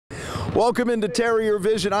Welcome into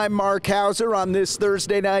TerrierVision. I'm Mark Hauser. On this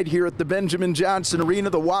Thursday night here at the Benjamin Johnson Arena,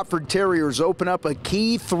 the Wofford Terriers open up a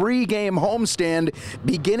key three-game homestand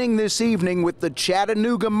beginning this evening with the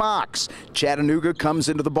Chattanooga Mocs. Chattanooga comes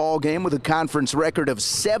into the ball game with a conference record of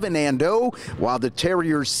 7-0, while the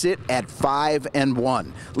Terriers sit at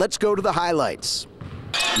 5-1. Let's go to the highlights.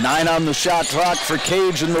 9 on the shot clock for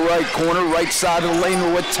Cage in the right corner, right side of the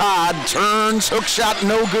lane with Todd. Turns, hook shot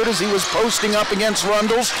no good as he was posting up against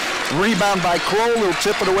Rundles. Rebound by Kroll, he'll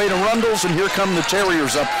tip it away to Rundles, and here come the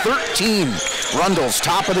Terriers up 13. Rundles,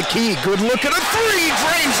 top of the key, good look at a three,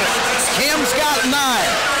 drains it. Cam's got 9.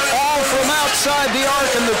 All from outside the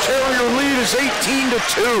arc, and the Terrier lead is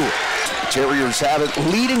 18-2. Terriers have it,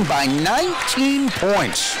 leading by 19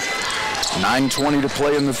 points. 9:20 to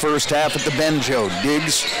play in the first half at the Benjo.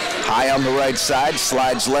 Diggs high on the right side,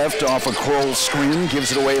 slides left off a Kroll screen,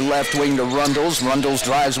 gives it away left wing to Rundles. Rundles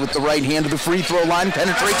drives with the right hand to the free throw line,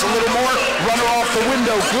 penetrates a little more, runner off the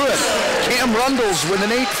window, good. Cam Rundles with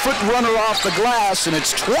an 8-foot runner off the glass, and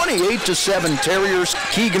it's 28-7 Terriers.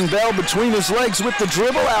 Keegan Bell between his legs with the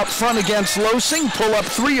dribble out front against Losing. Pull up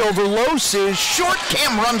 3 over Los is short.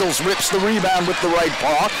 Cam Rundles rips the rebound with the right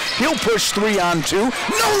paw. He'll push 3 on 2.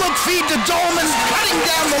 No look feed to Dahlman, cutting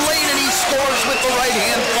down the lane, and he scores with the right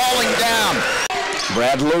hand, falling down.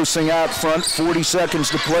 Brad Losing out front, 40 seconds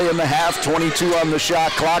to play in the half, 22 on the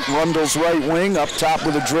shot clock. Rundles right wing, up top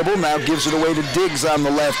with a dribble, now gives it away to Diggs on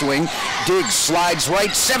the left wing. Diggs slides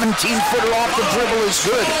right, 17-footer off the dribble is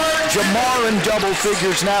good. Jamar in double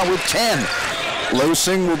figures now with 10.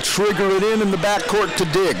 Losing will trigger it in the backcourt to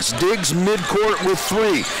Diggs. Diggs midcourt with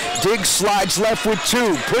 3. Diggs slides left with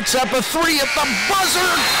 2, puts up a 3 at the buzzer,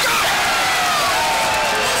 got it!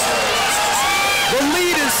 The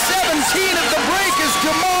lead is 17 at the break as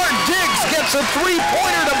Jamar Diggs gets a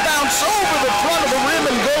three-pointer to bounce over the front of the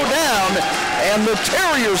rim and go down. And the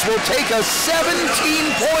Terriers will take a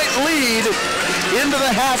 17-point lead into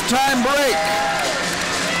the halftime break.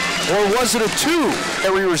 Or was it a 2?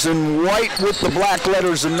 Terriers in white with the black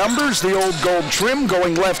letters and numbers, the old gold trim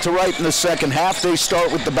going left to right in the second half. They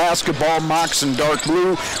start with the basketball, Mocs in dark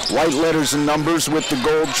blue, white letters and numbers with the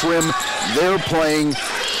gold trim. They're playing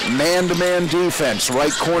man-to-man defense.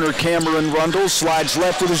 Right corner, Cameron Rundles slides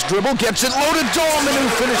left with his dribble, gets it low to Dahlman, who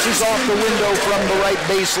finishes off the window from the right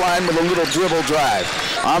baseline with a little dribble drive.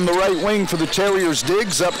 On the right wing for the Terriers,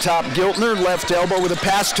 Diggs, up top Giltner, left elbow with a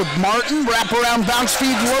pass to Martin, wraparound bounce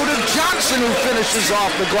feed low to Johnson, who finishes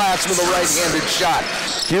off the glass with a right-handed shot.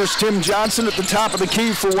 Here's Tim Johnson at the top of the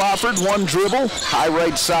key for Wofford, 1 dribble, high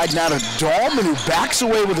right side now to Dahlman, who backs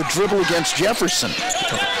away with a dribble against Jefferson.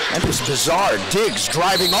 That was bizarre. Diggs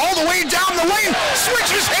driving all the way down the lane,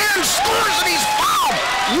 switches hands, scores, and he's fouled.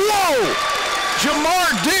 Whoa! Jamar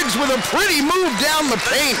Diggs with a pretty move down the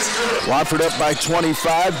paint. Wofford up by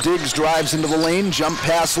 25. Diggs drives into the lane, jump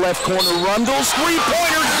pass left corner, Rundles,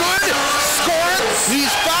 three-pointer good, score it,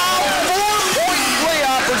 he's fouled, 4-point play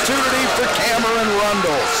opportunity for Cameron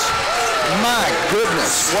Rundles. My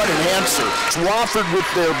goodness, what an answer. Wofford with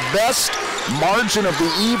their best margin of the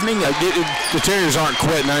evening. The Terriers aren't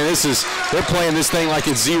quitting. I mean, they're playing this thing like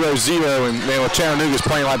it's 0-0, and Chattanooga's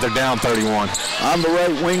playing like they're down 31. On the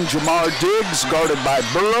right wing, Jamar Diggs, guarded by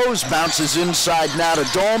Burrows, bounces inside now to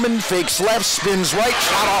Dahlman, fakes left, spins right,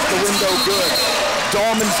 shot off the window, good.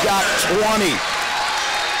 Dahlman's got 20.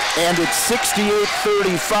 And it's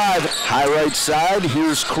 68-35. High right side,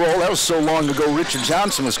 here's Kroll. That was so long ago Richard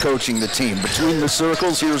Johnson was coaching the team. Between the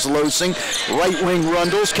circles, here's Losing. Right wing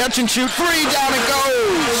Rundles, catch and shoot 3, down it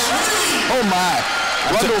goes. Oh my,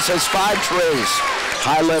 Rundles has 5 trays.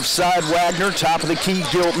 High left side, Wagner, top of the key,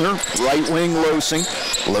 Giltner. Right wing, Losing.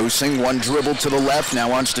 Losing, 1 dribble to the left, now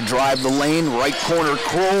wants to drive the lane. Right corner,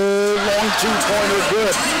 Kroll, long 2-pointer,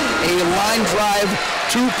 good. A line drive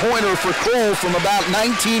 2-pointer for Kroll from about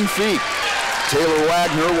 19 feet. Taylor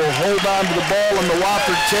Wagner will hold on to the ball, and the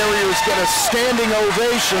Wofford Terriers get a standing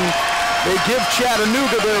ovation. They give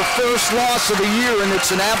Chattanooga their first loss of the year, and it's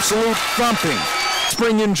an absolute thumping. Let's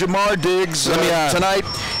bring in Jamar Diggs tonight.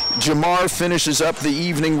 Jamar finishes up the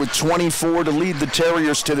evening with 24 to lead the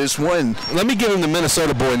Terriers to this win. Let me give him the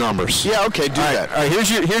Minnesota boy numbers. Yeah, okay, do that. All right,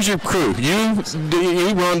 here's your crew. You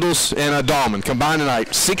Rundles, and Dahlman combined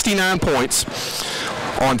tonight, 69 points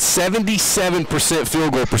on 77%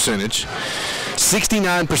 field goal percentage,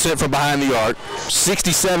 69% from behind the arc,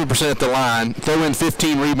 67% at the line, throw in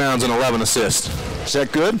 15 rebounds and 11 assists. Is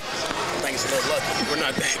that good? Thanks for that lucky. We're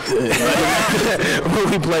not that.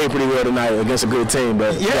 We played pretty well tonight against a good team,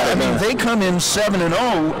 but yeah, I mean they come in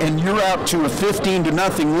 7-0, and you're out to a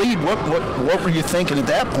 15-0 lead. What were you thinking at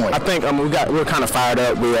that point? I think we were kind of fired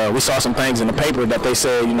up. We saw some things in the paper that they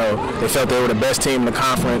said, they felt they were the best team in the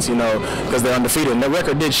conference, because they're undefeated. And the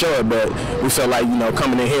record did show it, but we felt like,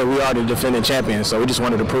 coming in here, we are the defending champions. So we just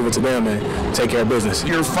wanted to prove it to them and take care of business.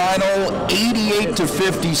 Your final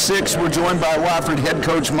 88-56. We're joined by Wofford head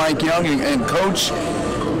coach Mike Young, and Coach,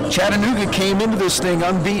 Chattanooga came into this thing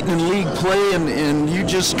unbeaten in league play, and you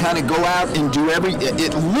just kind of go out and do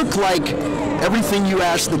it looked like everything you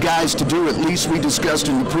asked the guys to do, at least we discussed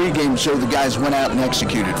in the pregame show, the guys went out and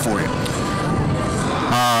executed for you.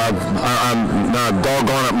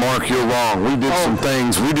 Doggone it, Mark, you're wrong. We did some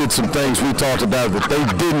things. We talked about that they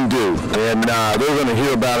didn't do, and they're going to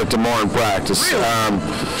hear about it tomorrow in practice. Really?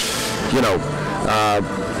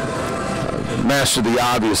 Master the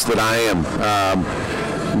obvious that I am.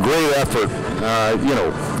 Great effort.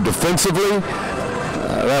 Defensively,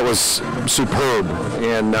 that was superb,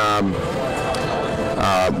 and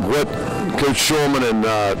what Coach Shulman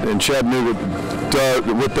and Chattanooga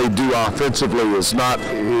what they do offensively is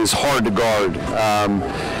hard to guard. And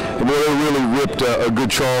they really ripped a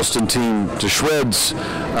good Charleston team to shreds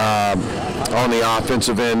on the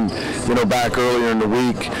offensive end. Back earlier in the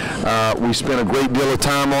week, we spent a great deal of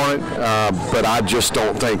time on it, but I just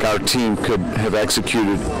don't think our team could have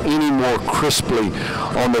executed any more crisply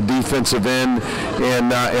on the defensive end,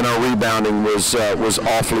 and our rebounding was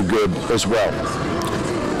awfully good as well.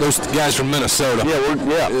 Those guys from Minnesota. I'm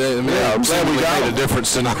glad we made a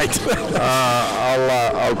difference tonight.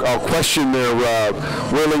 I'll question their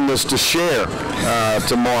willingness to share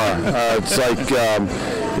tomorrow. It's like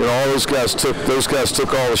all those guys took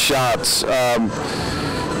all the shots. They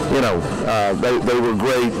were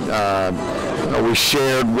great. We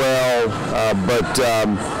shared well, but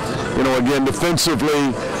again,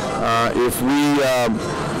 defensively,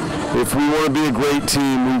 if we want to be a great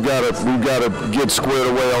team, we've got to get squared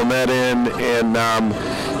away on that end, and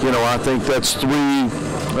I think that's three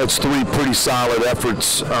pretty solid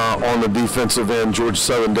efforts on the defensive end. George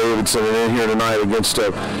Southern Davidson in here tonight against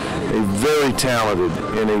a very talented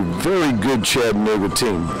and a very good Chattanooga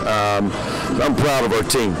team. I'm proud of our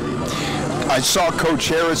team. I saw Coach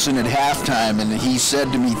Harrison at halftime, and he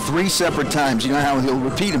said to me 3 separate times, you know how he'll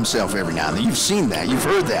repeat himself every now and then. You've seen that. You've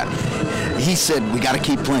heard that. He said, we got to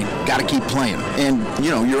keep playing. Got to keep playing. And,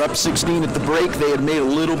 you're up 16 at the break. They had made a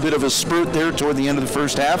little bit of a spurt there toward the end of the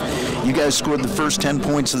first half. You guys scored the first 10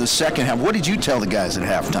 points of the second half. What did you tell the guys at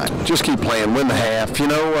halftime? Just keep playing. Win the half.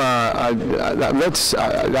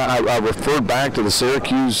 I referred back to the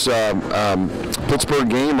Syracuse Pittsburgh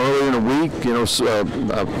game earlier in the week.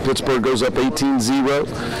 Pittsburgh goes up 18-0,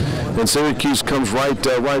 and Syracuse comes right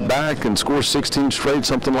back and scores 16 straight,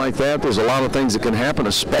 something like that. There's a lot of things that can happen,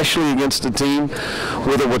 especially against a team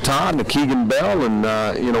with a Watad and a Keegan Bell and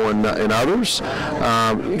and others.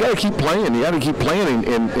 You got to keep playing. You got to keep playing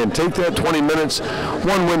and take that 20 minutes.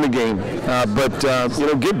 Win the game, but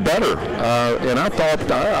get better. And I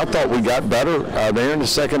thought we got better there in the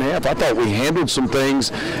second half. I thought we handled some things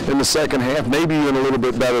in the second half, maybe even a little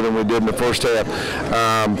bit better than we did in the first half.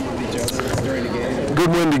 Good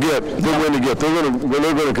win to get. Good win to get. They're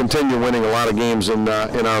going to continue winning a lot of games in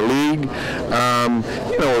our league.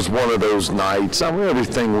 It's one of those nights.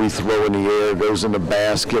 Everything we throw in the air goes in the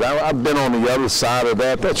basket. I've been on the other side of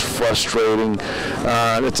that. That's frustrating.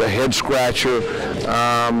 It's a head scratcher.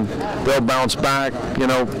 They'll bounce back.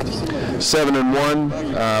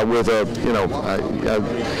 7-1 with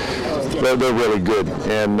they're really good,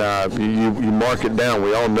 and you mark it down.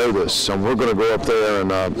 We all know this, so we're going to go up there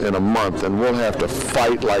in a month, and we'll have to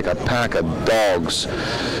fight like a pack of dogs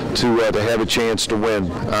to have a chance to win.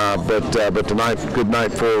 But tonight, good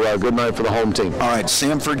night for the home team. All right,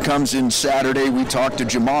 Samford comes in Saturday. We talked to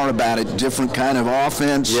Jamar about it. Different kind of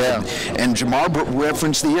offense. Yeah. And Jamar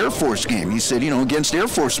referenced the Air Force game. He said, against Air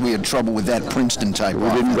Force we had trouble with that Princeton type. We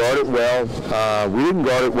didn't guard it well. We didn't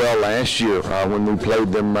guard it well last year when we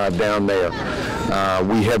played them down there.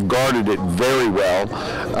 We have guarded it very well.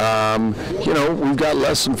 We've got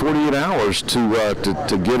less than 48 hours to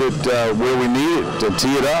get it where we need it, to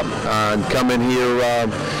tee it up, and come in here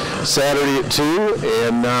Saturday at 2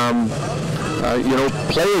 and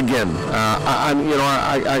play again. I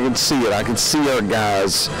can see it. I can see our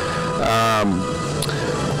guys.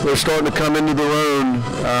 They're starting to come into their own,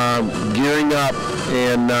 gearing up,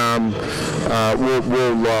 and we'll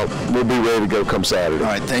be ready to go come Saturday. All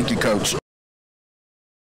right, thank you, Coach.